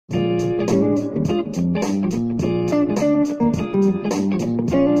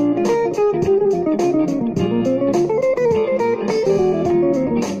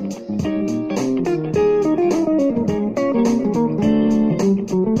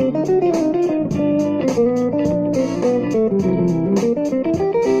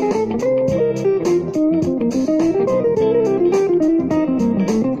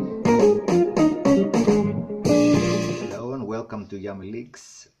To Yammy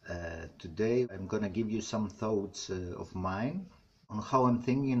Licks. Today I'm gonna give you some thoughts of mine on how I'm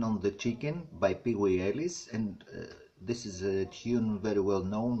thinking on the chicken by Wee Ellis, and this is a tune very well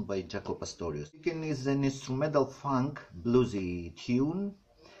known by Jaco Pastorius. Chicken is an instrumental funk bluesy tune,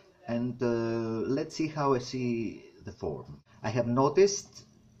 and let's see how I see the form. I have noticed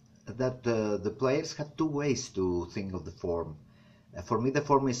that the players have two ways to think of the form. For me the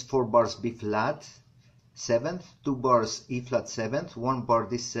form is 4 bars B flat 7th, 2 bars E flat 7th, 1 bar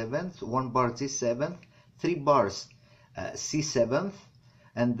D 7th, 1 bar G 7th, 3 bars C 7th,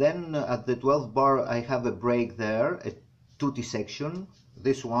 and then at the 12th bar I have a break there, a tutti section,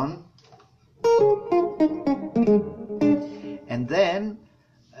 this one, and then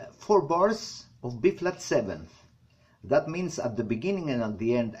 4 bars of B flat 7th. That means at the beginning and at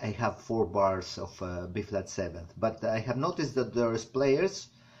the end I have 4 bars of B flat 7th, but I have noticed that there is players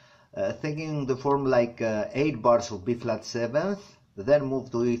thinking the form like 8 bars of B flat 7th, then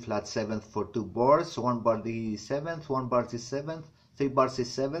move to E flat 7th for 2 bars, 1 bar D 7th, 1 bar C 7th, 3 bars C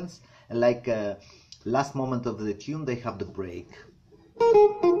 7th, and like last moment of the tune they have the break.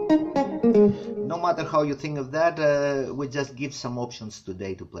 No matter how you think of that, we just give some options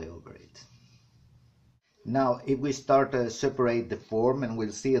today to play over it. Now if we start separate the form, and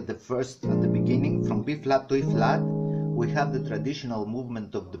we'll see at the beginning from B flat to E flat, we have the traditional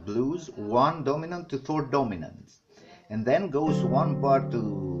movement of the blues, 1 dominant to 4 dominant, and then goes 1 bar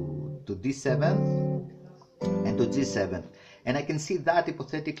to D7 and to G7, and I can see that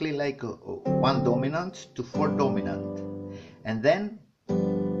hypothetically like 1 dominant to 4 dominant, and then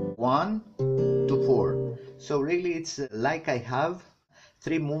 1 to 4. So really it's like I have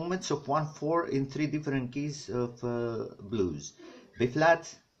 3 movements of 1/4 in 3 different keys of blues: B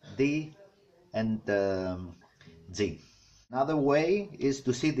flat, D, and G. Another way is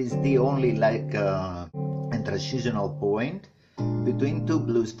to see this D only like a transitional point between 2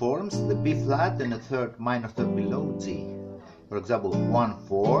 blues forms, the B flat and a third minor third below G. For example,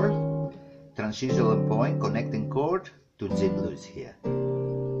 1/4, transitional point, connecting chord to G blues here.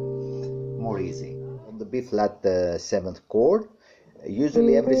 More easy. On the B flat 7th chord,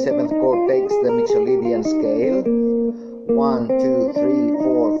 usually every 7th chord takes the Mixolydian scale, 1, 2, 3,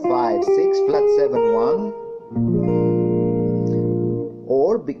 4, 5, 6, flat 7, 1.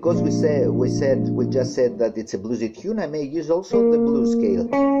 Or because we just said that it's a bluesy tune, I may use also the blues scale.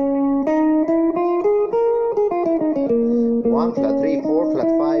 1, flat 3, 4, flat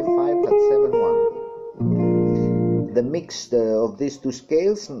 5, 5, flat 7, 1. The mix of these two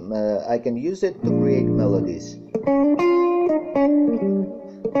scales, I can use it to create melodies.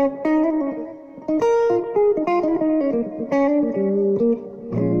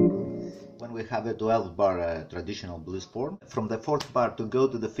 Have a 12 bar traditional blues form. From the 4th bar to go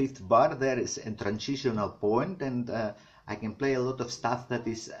to the 5th bar there is a transitional point, and I can play a lot of stuff that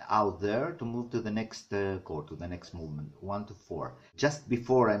is out there to move to the next chord, to the next movement, 1 to 4. Just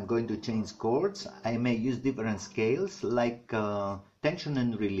before I'm going to change chords, I may use different scales like tension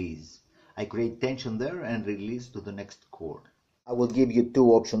and release. I create tension there and release to the next chord. I will give you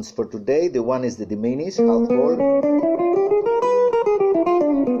 2 options for today. The one is the diminished half chord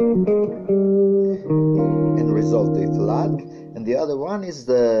and resolve to E flat, and the other one is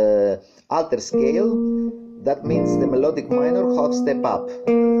the alter scale. That means the melodic minor half step up.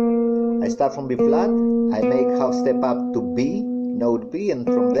 I start from B flat, I make half step up to B, note B, and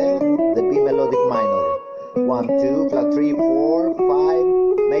from there the B melodic minor. 1, 2, flat 3, 4, 5,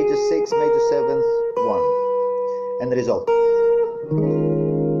 major 6, major 7th, 1, and resolve.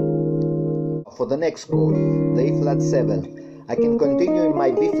 For the next chord, the E flat 7th, I can continue in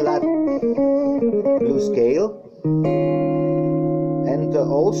my B flat blues scale, and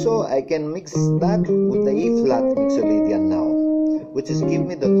also I can mix that with the E flat Mixolydian now, which is give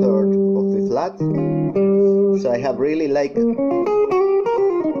me the third of B flat. So I have really like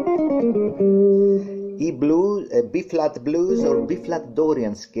E blues, B flat blues, or B flat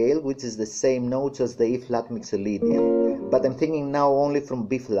Dorian scale, which is the same notes as the E flat Mixolydian, but I'm thinking now only from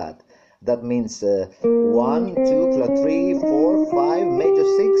B flat. That means 1, 2, flat 3, 4, 5, major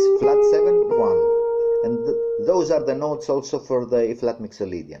 6, flat 7, 1. And those are the notes also for the E flat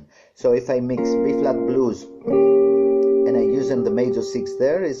Mixolydian. So if I mix B flat blues and I use and the major 6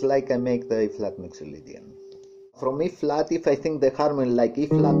 there is like I make the E flat mixolydian. From E flat, if I think the harmony like E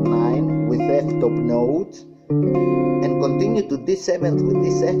flat 9 with F top note, and continue to D7 with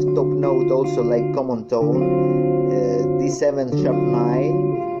this F top note also like common tone, D7 sharp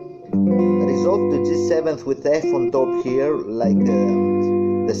 9, resolve to G7 with F on top here like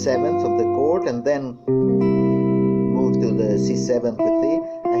the 7th of the chord, and then move to the C7 with E.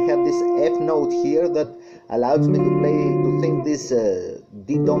 I have this F note here that allows me to think this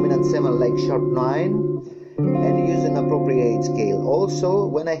D dominant 7 like sharp 9, and use an appropriate scale. Also,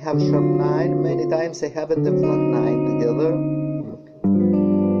 when I have sharp 9, many times I have it the flat 9 together.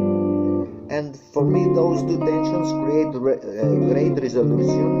 And for me, those two tensions create great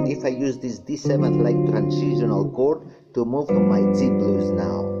resolution if I use this D7 like transitional chord to move to my G blues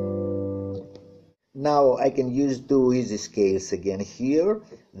now. Now I can use two easy scales again here.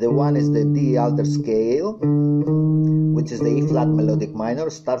 The one is the D alter scale, which is the E flat melodic minor.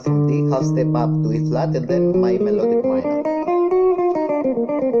 Start from D, half step up to E flat, and then my melodic minor.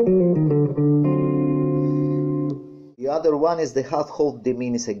 The other one is the half hold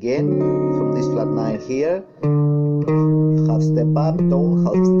diminished again, from this flat 9 here. Half step up, tone,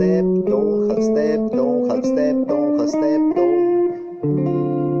 half step, tone, half step, tone, half step, tone, half step, tone.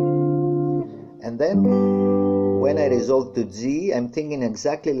 And then, when I resolve to G, I'm thinking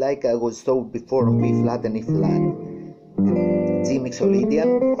exactly like I was told before of E flat and E flat. G mixolydian,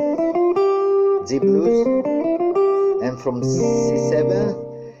 G blues, and from C7,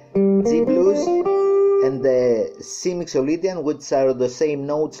 G blues, and the C mixolydian, which are the same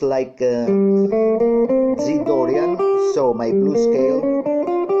notes like G Dorian, so my blues scale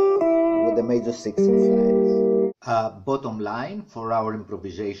with the major 6 inside. Bottom line for our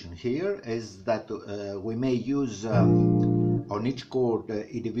improvisation here is that we may use on each chord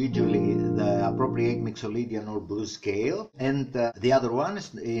individually the appropriate mixolydian or blues scale, and the other one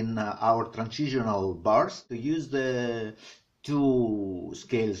is in our transitional bars to use the two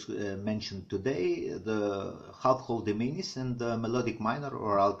scales mentioned today, the half hold diminished and the melodic minor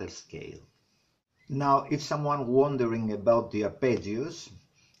or alter scale. Now, if someone wondering about the arpeggios,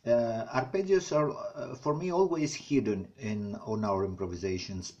 arpeggios are for me always hidden on our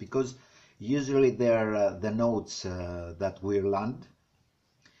improvisations, because usually they're the notes that we land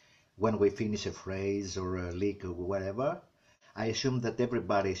when we finish a phrase or a lick or whatever. I assume that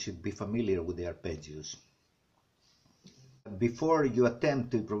everybody should be familiar with the arpeggios. Before you attempt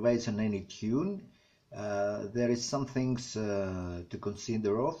to improvise on any tune, there is some things to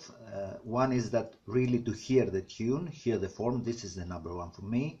consider of. One is that really to hear the tune, hear the form. This is the number one for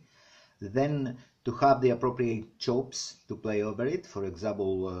me. Then to have the appropriate chops to play over it. For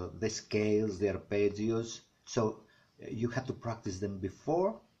example, the scales, the arpeggios. So you have to practice them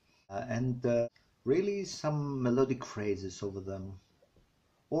before, and really some melodic phrases over them,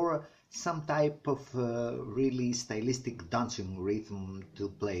 or some type of really stylistic dancing rhythm to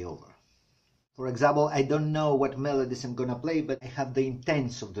play over. For example, I don't know what melodies I'm gonna play, but I have the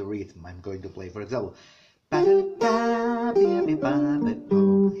intents of the rhythm I'm going to play. For example,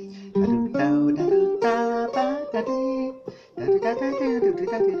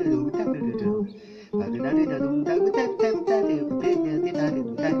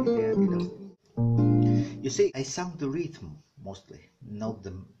 you see, I sound the rhythm mostly, not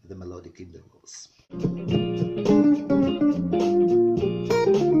the melodic intervals.